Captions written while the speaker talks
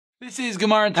This is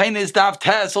Gemara and Tainis Daf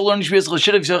Tes. I'll learn Shvius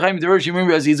Chashidik Shachayim Derosh. You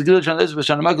remember as he's a good Shan Les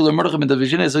Bashan Makul Mordechim and the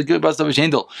Vision is a good Basta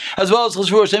Vishendel. As well as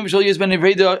Chashvur Shem Shol Yes Ben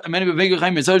Vreda, many of Mega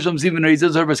Chaim Shalom Zivan Rizal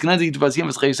Zarbas Kanzi to Basim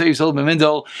Chayse Sol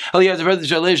Mendel. Elias Vreda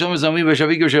Shalei Shom Zami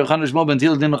Bashavik Shachan Shmo Ben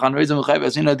Til Din Khan Rezam Chayb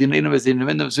Asina Din Invest in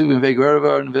Vendam Suvin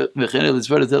Vegerver and Mechanel is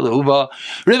Vreda Tel Huva.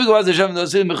 Rivik was the Shem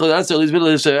Dosim Mechadas is Vil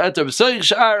Atar Soich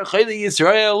Shar Chayli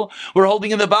Israel. We're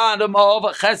holding in the bottom of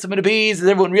Chesam and Bees. As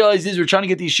everyone realizes, we're trying to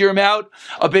get these shirim out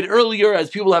a bit earlier as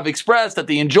people have expressed that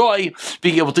they enjoy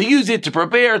being able to use it to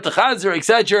prepare, to chazer,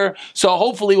 etc. So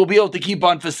hopefully we'll be able to keep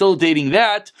on facilitating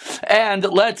that. And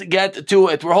let's get to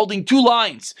it. We're holding two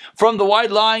lines from the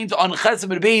wide lines on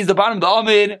Chesam and Beis, the bottom of the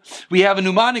Amid. We have a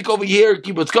mnemonic over here,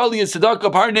 Kibbutz Galiyas,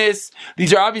 Tzedakah, Parnes.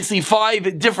 These are obviously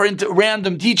 5 different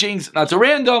random teachings. Not so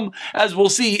random, as we'll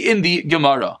see in the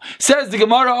Gemara. Says the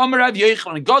Gemara, Amar Rav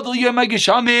Yochanan, Gadol Yom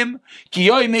HaGeshamim, Ki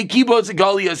Yoim Kibbutz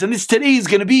Galiyas. And this today is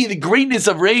going to be the greatness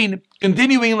of rain.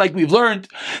 Continuing like we've learned,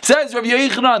 says Rav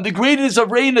Yochanan, the greatness of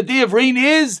rain, the day of rain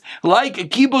is like a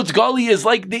kibbutz galiyas,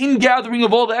 like the ingathering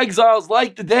of all the exiles,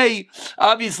 like the day,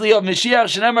 obviously, of Mashiach,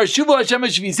 Shenemar, Shuvu Hashem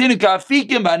Shvisenu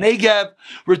Ka'afikim Ba'negev,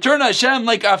 return Hashem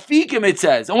like Afikim, it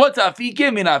says. And what's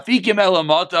Afikim? In Afikim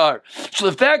Elamatar. So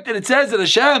the fact that it says that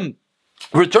Hashem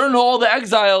return all the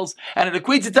exiles, and it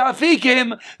equates it to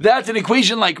Afikim, that's an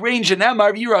equation like rain,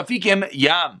 Shenemar, Yira Afikim,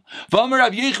 Yam. V'amar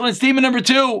Rav Yochanan, statement number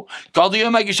 2,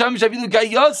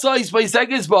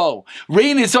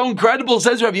 rain is so incredible,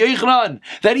 says Rav Yochanan,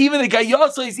 that even the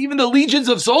Gayasais, even the legions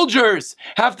of soldiers,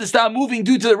 have to stop moving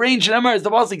due to the rain, Shenemar, as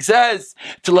the Pasuk says,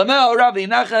 Tilamel, Ravi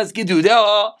Nachas,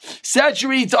 Gidudela,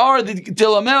 saturates are the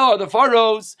Tilamel, are the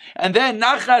pharaohs, and then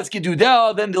Nachas,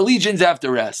 Gidudela, then the legions have to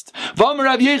rest. V'amar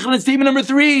Rav Yochanan, statement number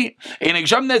 3,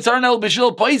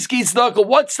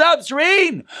 what stops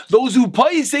rain? Those who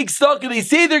paisik tzedakah, they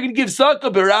say they're going to give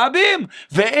tzedakah berabim,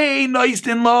 ve'ein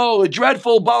noistin lo, a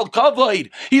dreadful bal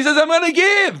kavod. He says, I'm going to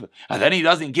give, and then he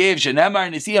doesn't give. Shenemar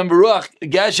nisiyam baruch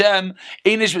geshem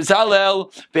einish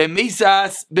v'salel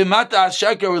b'misas b'matas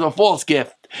sheker, with a false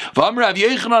gift. V'amar Rav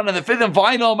Yochanan, and the 5th and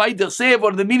final, Ma'idach Sev,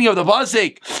 what is the meaning of the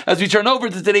pasuk? As we turn over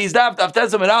to today's daf, Daf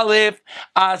Tesam and Aleph,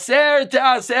 Aser to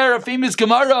Aser, a famous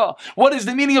Gemara. What is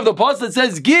the meaning of the pasuk that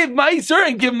says, give Meiser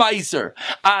and give Meiser?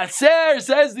 Aser,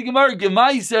 says the Gemara, give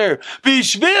Meiser,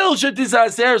 Bishvil shetis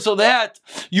Aser, so that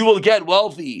you will get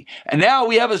wealthy. And now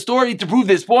we have a story to prove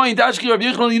this point. Ashki Rav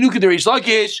Yochanan Yinuka de Reish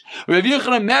Lakish. Rav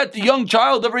Yochanan met the young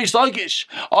child of Reish Lakish.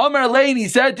 Amar Lein, he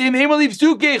said to him, Emeliv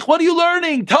Sukech, what are you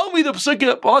learning? Tell me the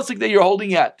pasuk that you're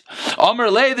holding at.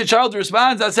 Amar Lei, the child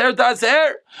responds, Aser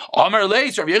ta'aser. Amar Lei,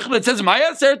 so Rav Yochanan says,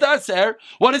 Maya Aser ta'aser.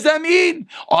 What does that mean?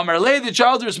 Amar Lei, the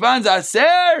child responds,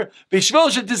 Aser, bishvil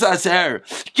shetis Aser.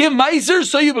 Give Meiser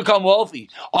so you become wealthy.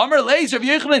 Amar Lei, so Rav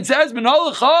Yochanan says,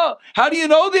 Menalacha, how do you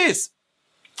know this?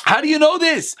 How do you know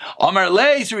this? Amar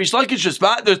Lei, so Reish Lakish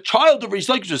responds, the child of Reish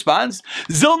Lakish responds,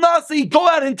 Zilnasi, go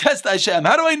out and test Hashem.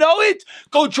 How do I know it?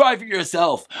 Go try for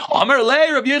yourself. Amar Lei,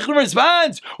 Rav Yochanan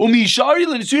responds, Umishari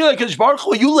l'nisui l'kadosh baruch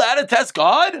hu, you allowed to test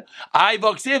God? I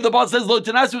Vaksiv, the boss says, Lo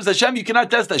tenasu Hashem, you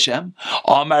cannot test Hashem.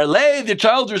 Amar Lei, the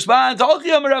child responds,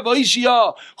 Alchi Amar Rav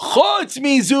Oishia, Chutz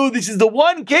mizu, this is the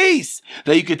one case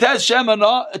that you could test Hashem on,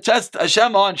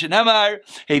 Shenemar,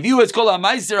 Heviu es kol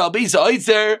ha-meiser al beis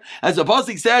ha-oitzer, as the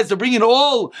pasuk says, to bring in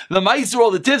all the meiser, all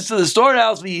the tips to the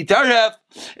storehouse,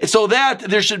 so that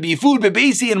there should be food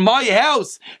bebesi in my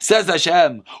house, says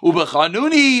Hashem.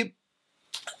 Ubechanuni,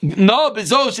 no,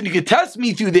 bezos, and you can test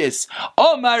me through this.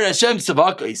 Omar Hashem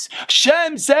Savakais.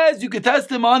 Hashem says you can test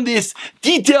him on this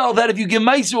detail that if you give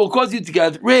meiser will cause you to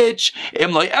get rich.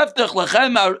 Im lo eftach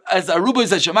lachem as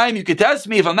arubas hashemayim, you can test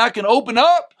me if I'm not going to open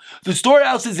up the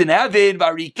storehouses in heaven. You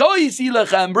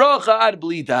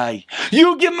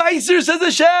give meiser, says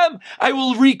Hashem, I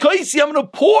will rikoisi, I'm going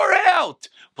to pour out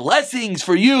blessings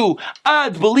for you,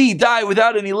 ad beli die,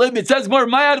 without any limit. Says more,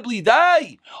 my ad beli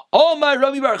die. Oh my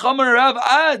Rabbi Bar Chamar Rav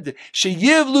ad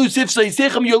sheyivlu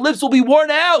sifsayisechem, your lips will be worn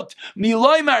out.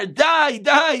 Miloymar, die,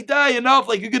 enough,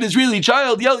 like a good Israeli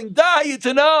child yelling, die, it's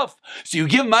enough. So you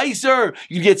give meiser,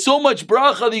 you get so much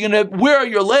bracha that you're going to wear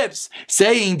your lips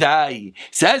saying die.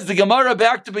 Says the Gemara,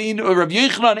 back to being Rav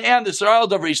Yochanan and the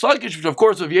child of Reish Lakish, which of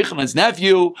course Rav Yochanan's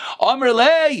nephew. Amar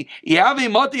lei, Yahweh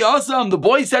mati asam, the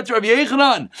boy said to Rav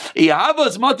Yochanan,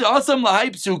 Ihavas mati asam lahai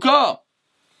psuka.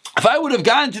 if I would have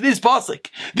gotten to this pasuk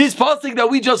that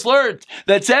we just learned,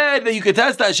 that said that you could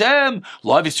test Hashem,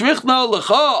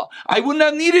 I wouldn't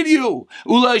have needed you.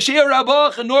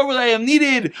 And nor would I have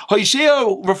needed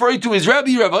Hoshea, referring to his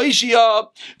Rabbi, Rav Hoshea,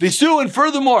 Visu, and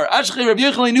furthermore, that's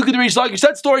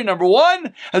story number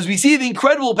one, as we see the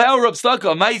incredible power of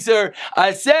Tzedakah, Meiser,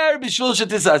 Aser, Bishvil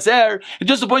Shatis Aser. And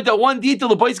just to point out one detail,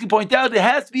 the boys can point out, it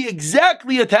has to be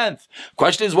exactly a tenth.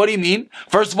 Question is, what do you mean?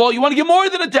 First of all, you want to give more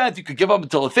than a tenth. You could give up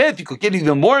until a fifth. You could get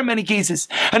even more in many cases.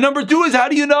 And number two is, how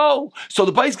do you know? So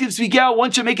the Pais can speak out.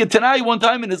 One should make a Tanai one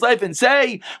time in his life and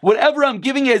say, whatever I'm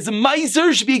giving as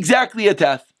Meiser should be exactly a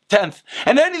tenth.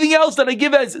 And anything else that I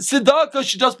give as tzedakah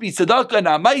should just be tzedakah,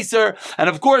 not meiser. And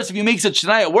of course, if you make such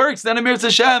Tanai, it works. Then Amir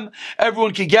Hashem,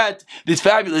 everyone can get this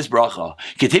fabulous bracha.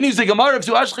 Continues the Gemara of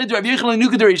Suashchid Rav Yechon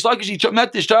Nukad Reish Lakish. He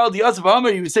met this child, Yosef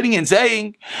Amar. He was sitting and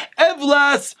saying,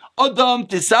 Evlas Adam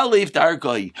Tisalif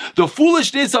Darkai. The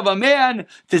foolishness of a man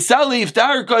Tisalif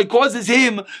Darkai causes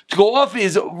him to go off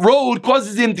his road,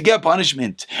 causes him to get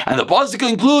punishment. And the pasuk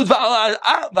concludes, Va'al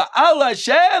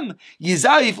Hashem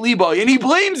Yizayif Liba, and he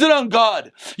blames it on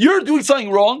God. You're doing something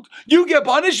wrong, you get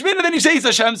punishment, and then you say it's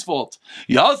Hashem's fault.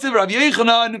 Yosef Rav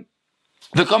Yechanan,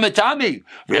 the Kamatami,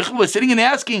 Rechel was sitting and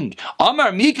asking,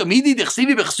 Amar Mika Midi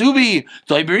Dechsivi Bechsuvi,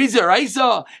 Taiberiza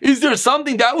Raisa, is there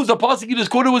something that was a pasuk you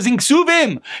just quoted was in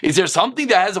Ksuvim? Is there something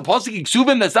that has a pasuk in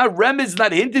Ksuvim that's not remez,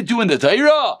 not hinted to in the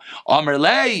Torah? Amar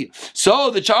Lei. So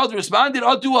the child responded,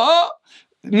 Atuha.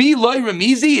 Me loy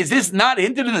remizi, is this not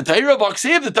hinted in the Torah?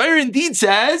 The Torah indeed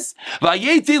says,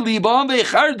 Vayete libam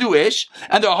ve'echardu ish,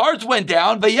 and their hearts went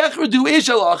down, ve'yechardu ish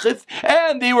alachif,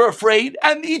 and they were afraid,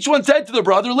 and each one said to the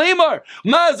brother, Lamar,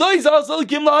 Ma'azoy zalsal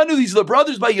kim la'anu, these are the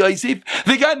brothers by Yosef,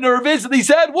 they got nervous, and they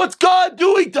said, what's God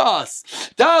doing to us?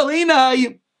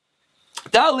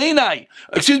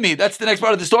 Excuse me, that's the next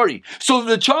part of the story. So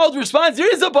the child responds,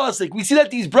 there is a pasuk. We see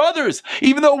that these brothers,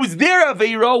 even though it was their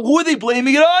Aveiro, who are they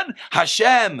blaming it on?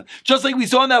 Hashem. Just like we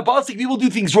saw in that pasuk, people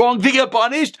do things wrong, they get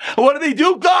punished. And what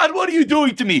do? God, what are you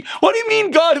doing to me? What do you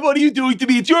mean, God, what are you doing to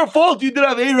me? It's your fault, you did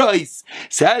Aveiros.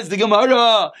 Says the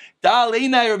Gemara, Rav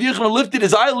Yechon lifted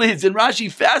his eyelids, and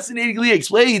Rashi fascinatingly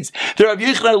explains that Rav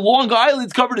Yechon had long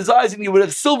eyelids, covered his eyes, and he would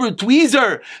have silver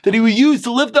tweezer that he would use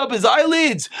to lift up his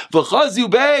eyelids. V'chazu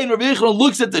bey, and Rav Yechon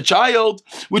looks at the child,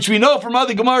 which we know from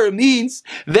other Gemara means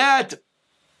that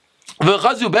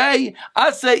V'chazubei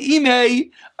asa imei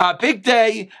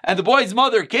apikte, and the boy's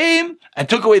mother came and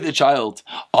took away the child.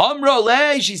 Amra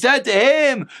le, she said to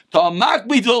him, I'm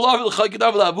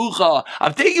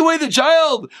taking away the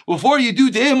child before you do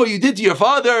to him what you did to your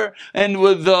father. And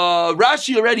with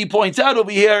Rashi already points out over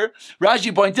here,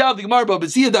 Rashi points out the Gemara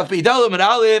Babasiyah Daf Peidalim and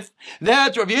Aleph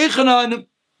that Rav Yechanan,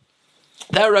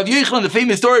 the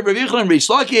famous story of Rav Yechanan and Reish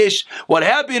Lakish, what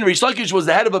happened, Reish Lakish was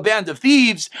the head of a band of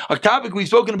thieves, a topic we've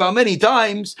spoken about many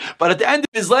times, but at the end of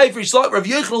his life, Rav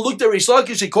Yechanan looked at Reish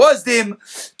Lakish, it caused him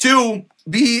to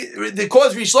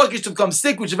caused Reish Lakish to become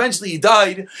sick, which eventually he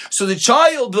died. So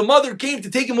the mother came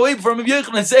to take him away from Rav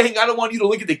Yechanan, saying, I don't want you to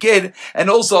look at the kid, and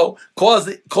also cause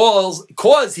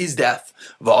his death.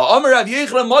 And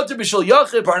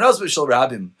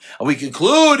we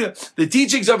conclude the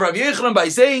teachings of Rav Yechanan by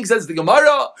saying, says the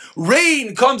Gemara,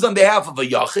 rain comes on behalf of a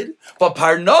Yachid, but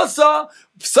Parnasa,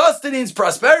 sustenance,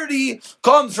 prosperity,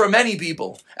 comes from many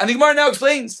people. And the Gemara now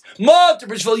explains, for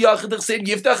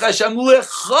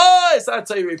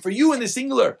you in the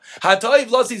singular, but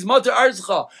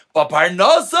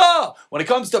Parnasa,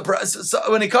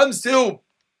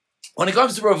 when it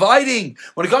comes to providing,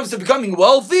 when it comes to becoming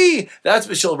wealthy, that's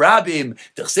B'Shel Rabim.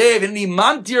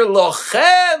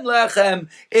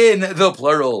 In the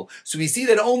plural. So we see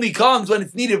that it only comes when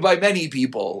it's needed by many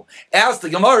people. Ask the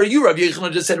Gemara, you Rav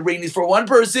Yechanan just said rain is for one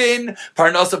person,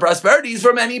 Parnasa, prosperity is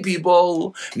for many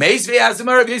people. There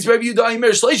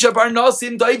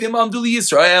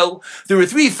were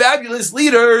three fabulous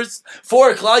leaders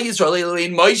for Klal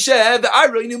Yisrael, Moshe,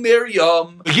 Aaron, and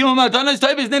Miriam.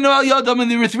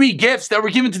 And there were three gifts that were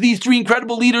given to these three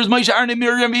incredible leaders, Moshe, Aaron, and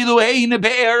Miriam, the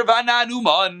bear,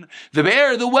 the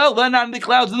bear, the well, Vanan, the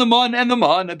clouds, and the man,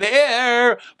 the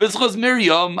bear, B'schos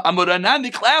Miriam, Amoranan, the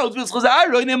clouds, B'schos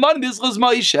Aaron, and man, B'schos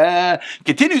Moshe.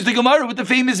 Continues the Gemara with the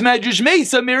famous Medrash,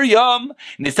 Mesa, Miriam,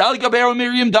 Nisalik Bear,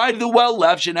 Miriam died of the well,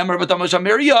 left, Shenemar, B'tamash,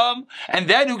 Miriam, and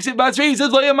then Uksib Batzrei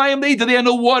says, Layamayim later, they had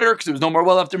no water, because there was no more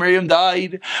well after Miriam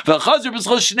died. V'chazir,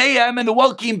 B'schos Shneim, and the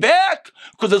well came back,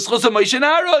 Because it's Chos Moshe and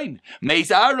Aaron.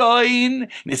 Meis Aaron.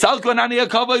 Nisalko Anani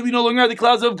Akavod. We no longer have the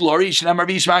clouds of glory. Shnamar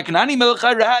Vishma Kanani Melech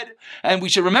Arad. And we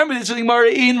should remember this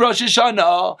in Rosh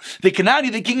Hashanah. The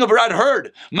Kanani, the king of Arad,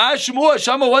 heard. Ma Shemua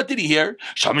Shama. What did he hear?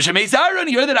 Shama Shemeis Aaron.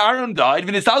 He heard that Aaron died.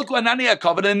 V'Nisalko Anani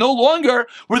Akavod. And no longer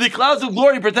were the clouds of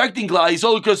glory protecting Klal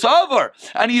Yisrael Kosovar.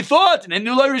 And he thought, and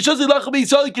Nulai Rishosi Lachabi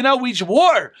Yisrael, he can now wage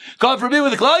war. God forbid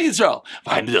with the Klal Yisrael.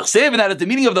 And that at the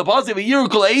meaning of the positive a year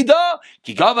Kol Eida,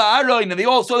 Kikava Aaron, and they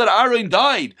all saw that Aaron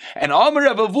died. And Amar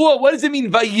Avavua, what does it mean?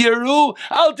 Vayiru?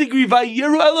 Al Tigri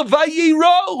Vayiru Ela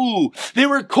Vayirau. They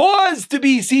were caused to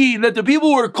be seen, that the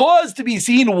people were caused to be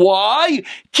seen. Why?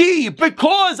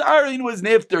 Because Aaron was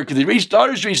nifter, because he reached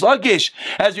Darish Rish Lakish.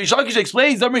 As Rish Lakish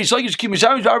explains,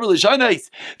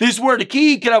 this word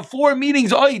ki can have four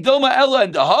meanings, Doma, Ella,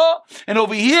 and Daha. And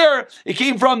over here, it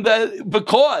came from the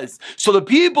because. So the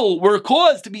people were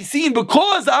caused to be seen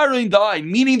because Aaron died,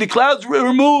 meaning the clouds were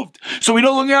removed. So we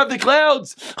no longer have the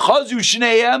clouds. Chazu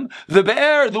Shneim, the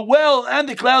bear, the well, and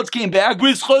the clouds came back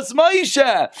with Chos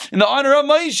Moshe, in the honor of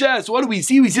Moshe. So what do we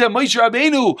see? We see that Moshe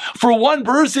Rabbeinu, for one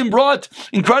person, brought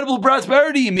incredible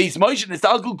prosperity. Meis Moshe and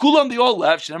Estalkul Kulam, they all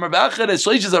left.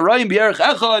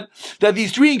 That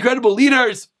these three incredible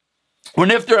leaders were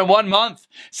nifter in 1 month.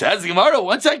 Says the Gemara,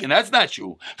 1 second, that's not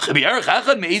true.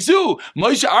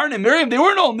 Moshe, Aaron, and Miriam, they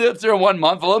weren't all nifter in 1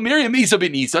 month. Miriam, Isa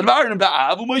ben Nisan, Aaron,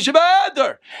 Ba'av, Moshe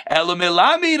Ba'adar. Elam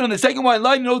Elamid, on the second one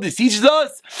line, you know, this teaches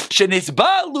us,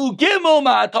 Shenisbalu Gimel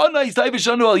Ma'atana Yisai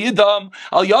V'shanu Al Yidam,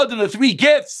 Al Yad, and the three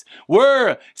gifts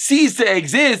were ceased to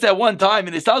exist at one time,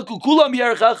 and Estalku Kulam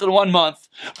Yerech Echad in 1 month.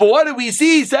 But what do we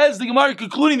see? Says the Gemara,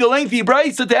 concluding the lengthy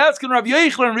brayso to ask, and Rav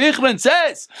Yochanan, and Yochanan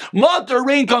says, Matar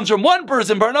rain comes from one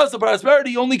person, Parnasa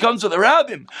prosperity only comes from the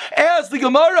Rabbim. Ask the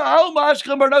Gemara, Al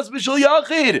Mashchem Parnasa B'Shel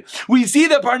Yachid. We see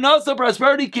that Parnasa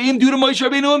prosperity came due to Moshe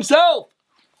Rabbeinu himself.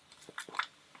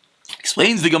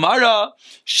 Explains the Gemara,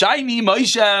 Shaini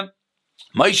Moshe.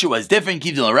 Moshe was different.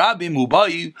 Kivdil Rabbim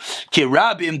Ubayu Ki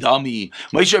Rabbim Dami.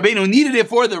 Moshe Rabbeinu needed it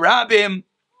for the Rabbim,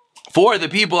 for the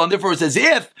people, and therefore it's as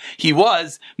if he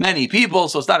was many people.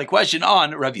 So it's not a question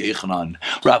on Rav Yochanan.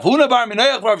 Rav Huna bar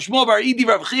Minoach, Rav Shmuel bar Idi,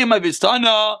 Rav Chiya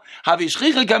Mavistana,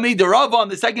 Havishchicha Kamei Derava, on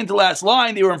the second to last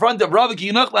line, they were in front of Rav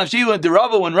Kiyunach Lamshiva and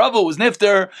Derava when Rava was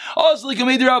nifter. Also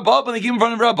Kamei Derava Papa, and they came in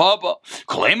front of Rav Papa.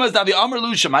 Kolemas Navi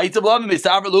Amarlu Shemaita Blam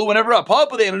Mistaverlu. Whenever Rav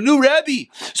Papa, they had a new Rebbe.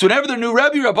 So whenever their new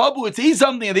Rebbe, Rav Papa would say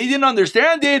something and they didn't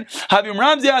understand it, Havim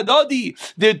Ramzi Adadi,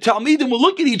 the Talmidim would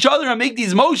look at each other and make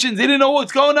these motions. They didn't know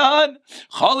what's going on.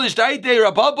 Chalish Daite,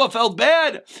 Rav Papa felt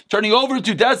bad, turning over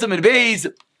to Tesam and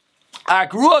Beis.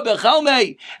 And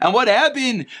what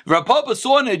happened? Rav Papa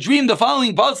saw in a dream the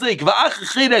following pasuk: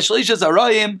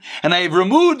 and I have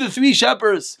removed the three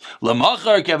shepherds. When Rav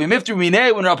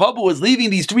Papa was leaving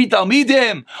these three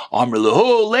Talmidim,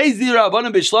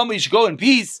 you should go in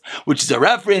peace, which is a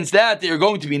reference that they are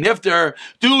going to be nifter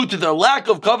due to the lack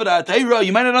of kavod ha'Torah.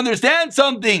 You might not understand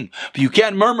something, but you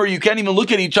can't murmur, you can't even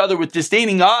look at each other with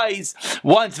disdaining eyes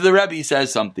once the Rebbe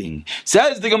says something.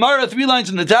 Says the Gemara, 3 lines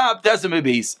from the top, Tesam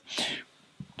Beis.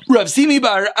 Rav Simi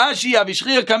bar Ashi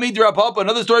Avishchia Kamei Rav Papa.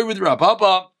 Another story with Rav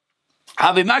Papa.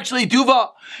 Havim actually Tuva.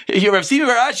 Here, Rav Simi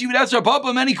bar Ashi would ask Rav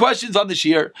Papa many questions on the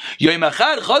shir. One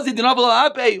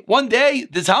day,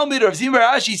 the Talmud Rav Simi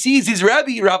bar Ashi sees his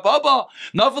Rabbi Rav Papa.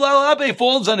 Nafal al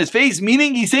falls on his face,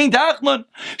 meaning he's saying Tachman.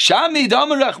 Shami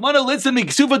Damar Rachmana Litzim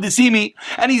Miksufa Desimi,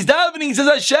 and he's davening. He says,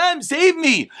 Hashem, save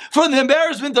me from the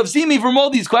embarrassment of seeing me from all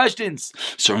these questions.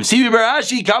 So Rav Simi bar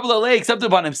Ashi Kabbalah Lei accepted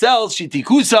upon himself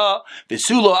Shitikusa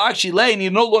Vesulo Akshi Lei, and he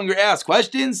no longer asks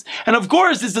questions. And of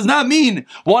course, this does not mean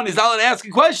one is not allowed to ask a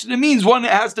question. It means one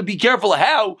has to be careful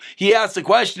how he asks the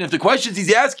question. If the questions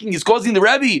he's asking is causing the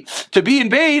Rebbe to be in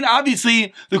pain,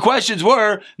 obviously the questions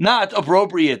were not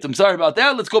appropriate. I'm sorry about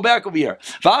that. Let's go back over here.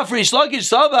 Now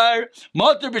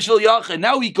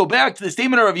we go back to the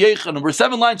statement of Rav Yochanan. Number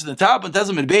 7 lines on the top and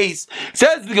Tesam and Beis.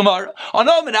 Says the Gemara,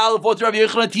 Anam and Aleph, what Rav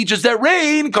Yochanan teaches that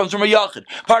rain comes from a Yachid.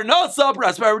 Parnasa,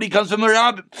 prosperity, comes from a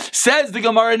Rabbim. Says the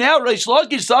Gemara now, Reish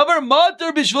Lakish Savar,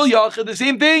 Mater Bishvil Yachid, the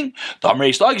same thing. Tam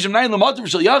Reish Lakish Mater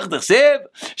Bishvil Yachid, the same.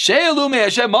 She'elu me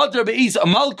Hashem Mater Beis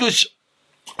Amalkush.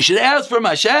 You should ask from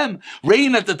Hashem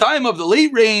rain at the time of the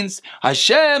late rains.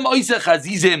 Hashem oiseh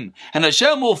chazizim, and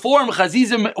Hashem will form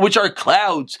chazizim, which are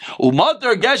clouds.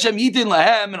 Umatar geshem yitin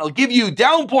lahem, and I'll give you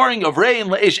downpouring of rain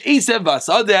leish esev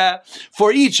vasadeh,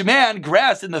 for each man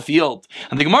grass in the field.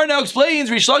 And the Gemara now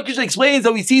explains, Rish Lakish explains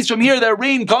that we see from here that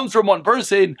rain comes from one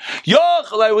person.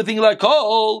 Yochel, I would think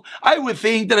lakol. I would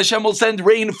think that Hashem will send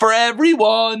rain for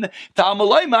everyone.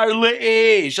 Ta'amalai mar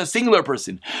leish, a singular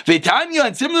person. V'tanya,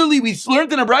 and similarly we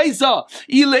learned in a brisa.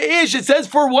 Ileish, it says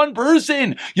for one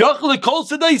person. Yachal kol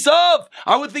sedaisav.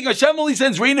 I would think Hashem only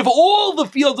sends rain if all the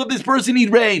fields of this person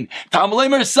need rain.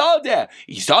 Tamalemer sadeh.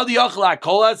 Yisad yachal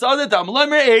kol sadeh.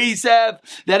 Tamalemer eisef.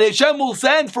 That Hashem will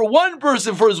send for one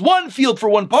person, for his one field, for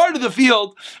one part of the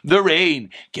field, the rain.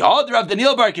 Ki ad Rav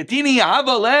Daniel bar Katini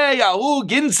havalei ahu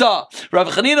ginsa. Rav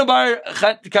Chanina bar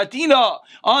Katina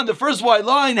on the first white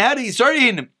line had a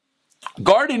certain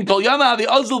garden.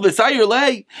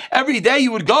 Every day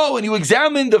you would go and you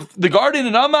examine the garden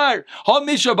in Amar.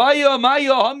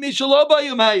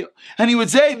 And he would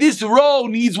say, this row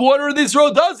needs water, this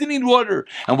row doesn't need water.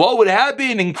 And what would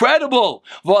happen? Incredible.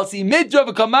 And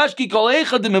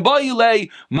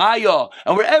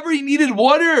wherever he needed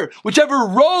water, whichever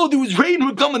row there was rain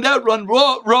would come in that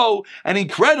row. An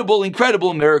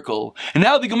incredible miracle. And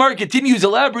now the Gemara continues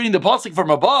elaborating the pasuk from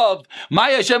above.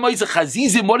 What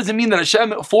does it mean that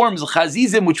Hashem forms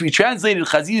chazizim, which we translated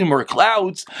chazizim or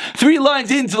clouds, 3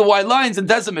 lines into the white lines in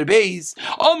Testament Beis.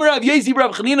 Omer Rav Yezi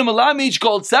Rav Chanina Malamich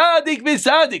called Tzaddik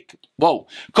v'Tzaddik. Whoa,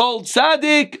 called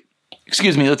Tzaddik.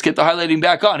 Excuse me, let's get the highlighting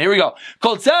back on. Here we go.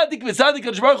 Called Tzaddik v'Tzaddik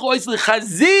HaKadosh Baruch Hu Oisli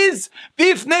Chaziz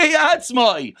Bifnei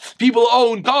Atzmai. People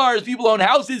own cars, people own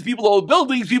houses, people own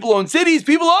buildings, people own cities,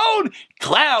 people own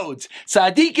clouds.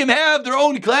 Tzaddikim have their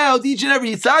own clouds. Each and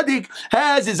every tzaddik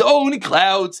has his own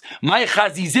clouds. My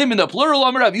chazizim in the plural.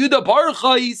 Amar Rav Yehuda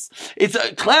parchais. It's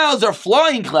clouds are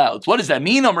flying clouds. What does that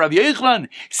mean? Amar Rav Yechlan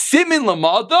simin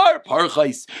lamadar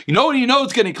parchais. You know when you know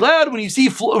it's going to cloud? When you see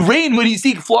rain, when you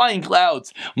see flying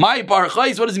clouds. My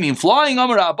parchais. What does it mean? Flying.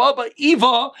 Amar Abba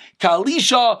Eva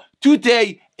Kalisha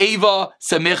Tute Eva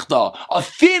Semichta. A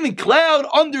thin cloud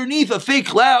underneath a thick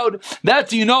cloud.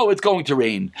 That's you know it's going to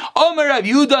rain. Omer Rav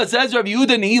Yehuda says Rav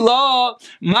Yehuda Nihila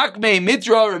Makmei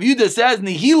Mitra. Rav Yehuda says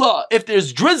Nihila. If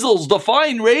there's drizzles, the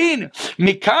fine rain.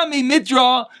 Mikami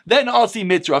Mitra, then Asi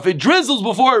Mitra. If it drizzles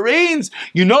before it rains,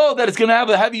 you know that it's going to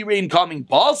have a heavy rain coming.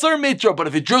 Basar Mitra. But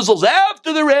if it drizzles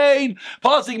after the rain,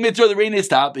 Pasik Mitra, the rain is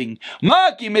stopping.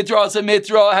 Maki Mitra Asa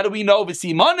Mitra. How do we know?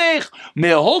 V'simanech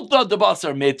Meholta de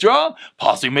Basar Mitra.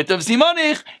 Pasik Mitav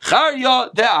Simanich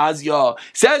Charya de Azya.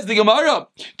 Says the Gemara,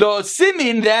 the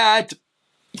simin that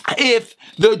if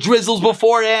the drizzles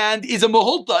beforehand is a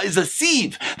mahulta, is a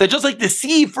sieve, that just like the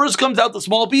sieve first comes out the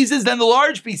small pieces, then the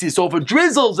large pieces. So if it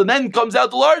drizzles and then comes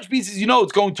out the large pieces, you know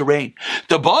it's going to rain.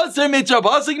 The basar mitra,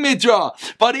 basik mitra.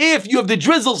 But if you have the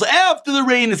drizzles after the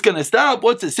rain, it's going to stop.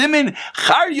 What's the simin?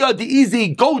 Charya the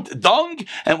easy goat dung.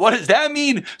 And what does that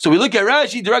mean? So we look at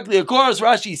Rashi directly, of course.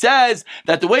 Rashi says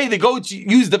that the way the goats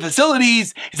use the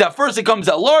facilities is that first it comes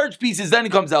out large pieces, then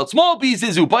it comes out small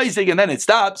pieces, upaisik, and then it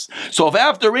stops. So if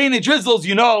after rain it drizzles,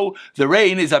 you know the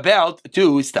rain is about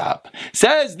to stop.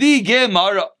 Says the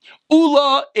Gemara.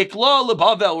 Ula ikla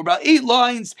lebavel. We're about 8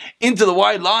 lines into the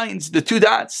wide lines, the 2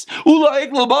 dots. Ula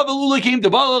ikla lebavel. Ula came to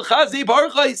Baal chazi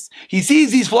parchais. He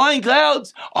sees these flying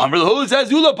clouds. Amr Lahu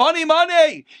says, Ula pani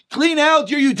mane. Clean out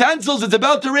your utensils. It's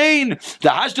about to rain. The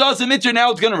hashdas mitra.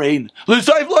 Now it's going to rain.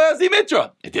 L'sayf lo yazi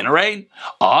mitra. It didn't rain.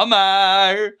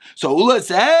 Amar. So Ula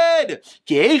said,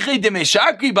 Ke'eche de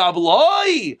meshakri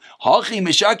babloi. Hachi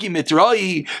meshaki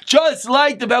mitrai. Just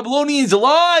like the Babylonians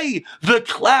lie, the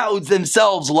clouds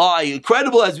themselves lie.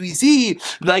 Incredible, as we see,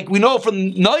 like we know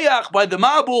from Noach by the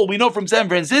Mabul, we know from San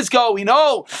Francisco, we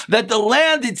know that the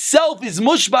land itself is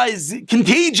mushba, is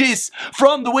contagious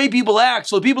from the way people act.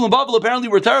 So the people in Babel apparently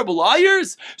were terrible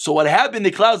liars. So what happened?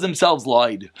 The clouds themselves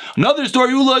lied. Another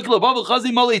story, Ula went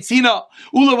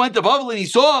to Babel and he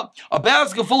saw a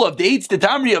basket full of dates, the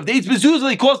tamri of dates, mezuzah,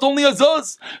 they cost only a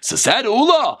zuz. So said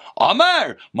Ula,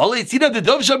 Amar, Maletzina the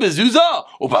dovsha mezuzah,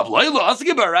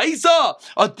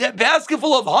 a basket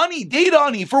full of honey, date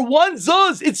honey for 1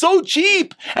 zuz. It's so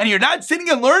cheap. And you're not sitting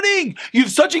and learning. You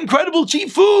have such incredible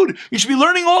cheap food. You should be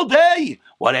learning all day.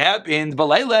 What happened?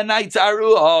 Balayla night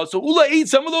so Ula ate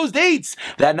some of those dates.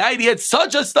 That night he had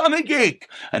such a stomach ache.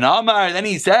 And Amar, then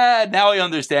he said, now I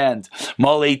understand.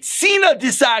 Maletzina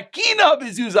disakina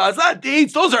bezuzah. It's not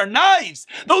dates, those are knives.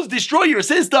 Those destroy your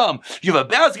system. You have a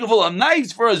basket full of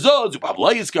knives for a zuz.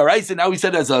 And now he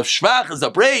said as a shvach, as a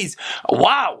praise.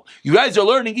 Wow, you guys are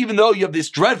learning even though you have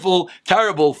this dreadful,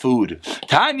 terrible food.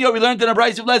 Tanya, we learned in a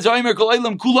price of Lezer Oimer Kol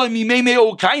Eilam Kulai Mimei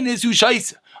O Kindness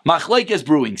Ushaisa. machlekes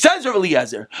brewing. Says Rav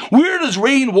Eliezer, where does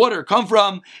rainwater come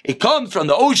from? It comes from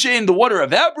the ocean, the water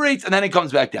evaporates, and then it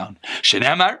comes back down.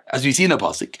 Shenemar, as we see in the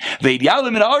pasuk,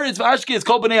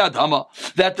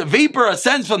 that the vapor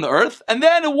ascends from the earth, and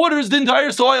then it waters the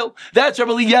entire soil. That's Rav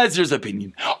Eliezer's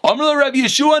opinion. Amar Rav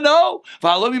Yeshua, no.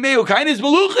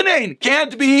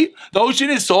 Can't be. The ocean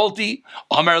is salty.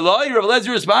 Amar Loi, Rav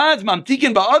Eliezer responds,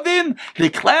 Mamtikin ba'avim, the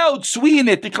clouds sweeten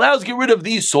it. The clouds get rid of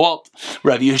the salt.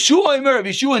 Rav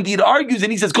Yeshua indeed argues,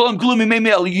 and he says, says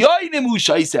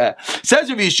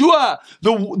Rav Yeshua,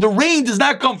 the rain does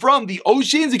not come from the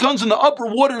oceans, it comes from the upper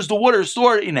waters, the water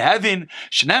stored in heaven.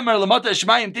 From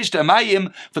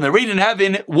the rain in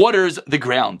heaven waters the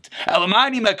ground. What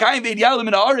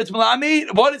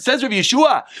it says Rav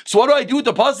Yeshua. So what do I do with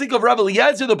the pasuk of Rav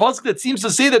Eliezer, the pasuk that seems to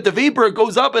say that the vapor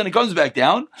goes up and it comes back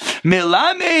down? You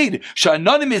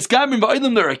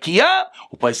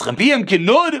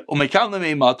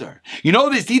know,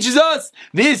 this teaches us,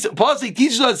 this pasuk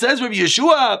teaches us, says Rav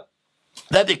Yeshua,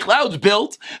 that the clouds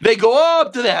built, they go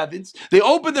up to the heavens, they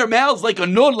open their mouths like a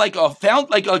nun, like a fount,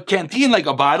 like a canteen, like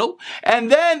a bottle,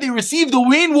 and then they receive the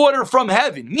rainwater from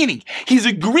heaven. Meaning, he's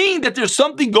agreeing that there's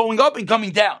something going up and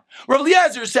coming down. Rav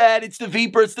Eliezer said it's the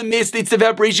vapor, it's the mist, it's the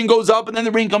evaporation goes up and then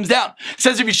the rain comes down.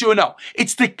 Says Rav Yeshua, no.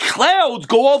 It's the clouds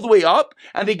go all the way up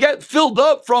and they get filled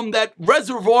up from that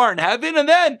reservoir in heaven and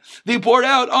then they pour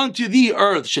out onto the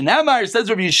earth. Shenamar, says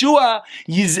Rav Yeshua,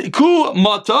 Yizku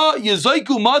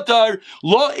matar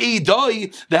lo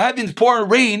eidai, the heavens pour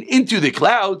rain into the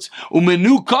clouds.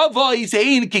 Umenu kava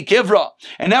yisein kikivra.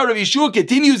 And now Rav Yeshua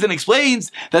continues and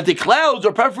explains that the clouds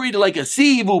are perforated like a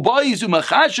sieve, ubayis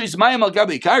umachashis mayim al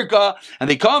gabe karka, and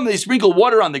they come, they sprinkle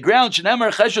water on the ground.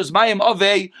 Shenemar cheshos mayim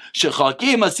avei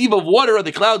shechakim, a sieve of water of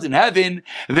the clouds in heaven.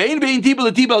 Vein bein tiba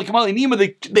l'tiba al-kamal inima,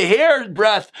 the hair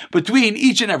breadth between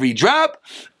each and every drop.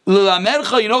 You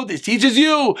know what this teaches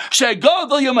you? Great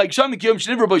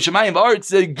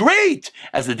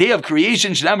as the day of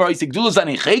creation. A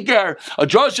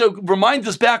drasha reminds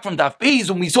us back from Daf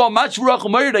Beis when we saw Machvurach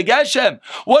Umayr Geshem.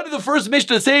 What did the first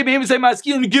Mishnah say? Why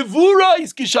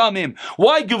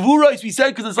Gevurais? We said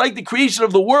because it's like the creation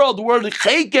of the world is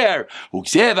Cheker.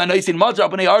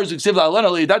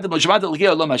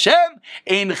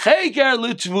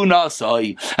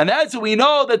 And that's what we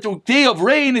know, that the day of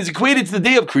rain is equated to the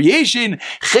day of creation.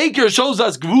 Cheker shows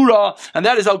us Gvura, and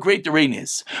that is how great the rain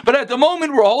is. But at the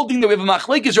moment we're holding that we have a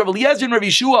machlekes, Rav Eliezer and Rav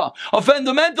Yeshua, a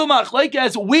fundamental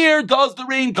machlekes. Where does the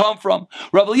rain come from?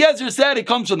 Rav Eliezer said it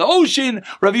comes from the ocean.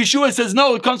 Rav Yeshua says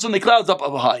no, it comes from the clouds up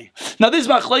high. Now this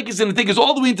machlekes is going to take us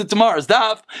all the way into tomorrow's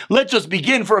daf. Let's just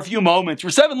begin for a few moments.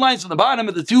 We're 7 lines from the bottom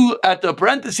of the two at the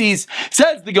parentheses.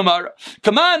 Says the Gemara,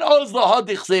 Kaman oz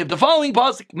lahadich sev. The following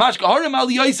pasuk, Mashkaharim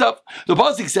Ali Yosef. The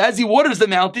pasuk says he waters the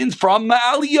mountains from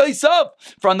Ali Yosef,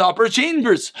 from the upper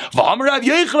chambers. The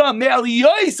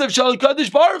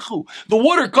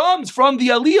water comes from the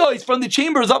aliyos, from the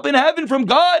chambers up in heaven from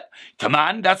God. Come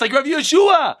on, that's like Rav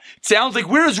Yeshua. It sounds like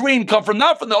where does rain come from?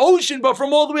 Not from the ocean, but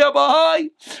from all the way up high.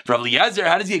 Rav Eliezer,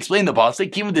 how does he explain the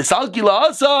pasuk?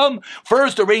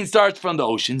 First, the rain starts from the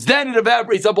oceans, then it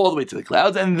evaporates up all the way to the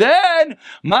clouds, and then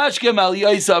Mashkem Al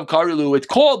Yosef Karilu. It's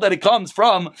called that it comes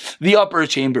from the upper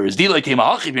chambers. If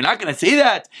you're not going to say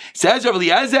that, says Rav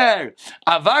Eliezer,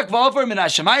 how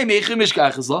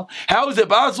is it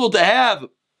possible to have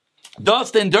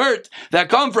dust and dirt that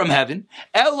come from heaven,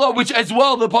 Ella, which as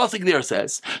well the pasuk there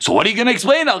says. So what are you going to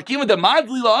explain? That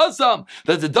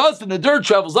the dust and the dirt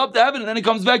travels up to heaven and then it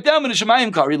comes back down.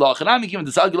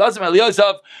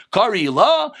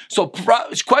 So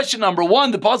question number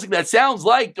 1, the pasuk that sounds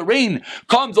like the rain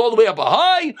comes all the way up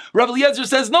high, Rav Eliezer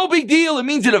says no big deal, it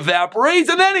means it evaporates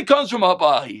and then it comes from up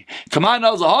high. Come on,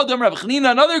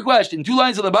 another question, 2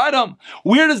 lines on the bottom.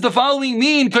 Where does the following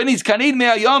mean? The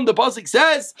pasuk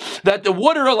says that the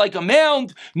water are like a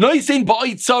mound. He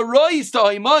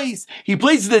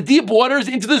places the deep waters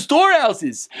into the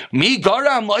storehouses.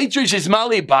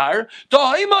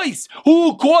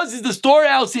 Who causes the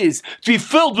storehouses to be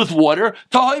filled with water?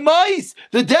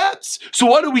 The depths. So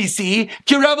what do we see?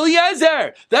 Rav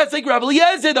Eliezer. That's like Rav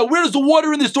Eliezer. That where does the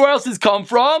water in the storehouses come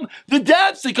from? The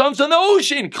depths. It comes from the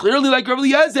ocean. Clearly like Rav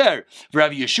Eliezer.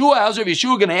 Rav Yeshua, how's Rav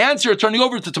Yeshua going to answer? Turning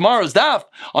over to tomorrow's daf,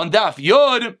 on daf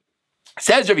Yod.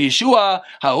 Says Rav Yeshua,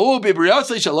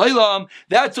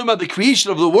 that's about the creation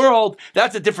of the world.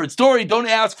 That's a different story. Don't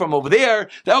ask from over there.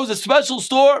 That was a special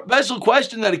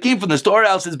question that it came from the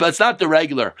storehouses, but it's not the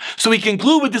regular. So we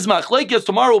conclude with this machlekes.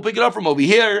 Tomorrow we'll pick it up from over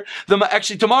here.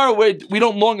 Actually, tomorrow we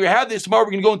don't longer have this. Tomorrow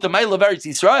we're going to go into Ma'ila of Eretz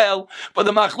Yisrael. But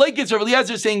the machlekes, Rav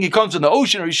Eliezer saying it comes from the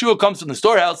ocean, or Yeshua comes from the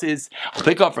storehouses. I'll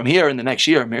pick up from here in the next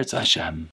year. Mirza Hashem.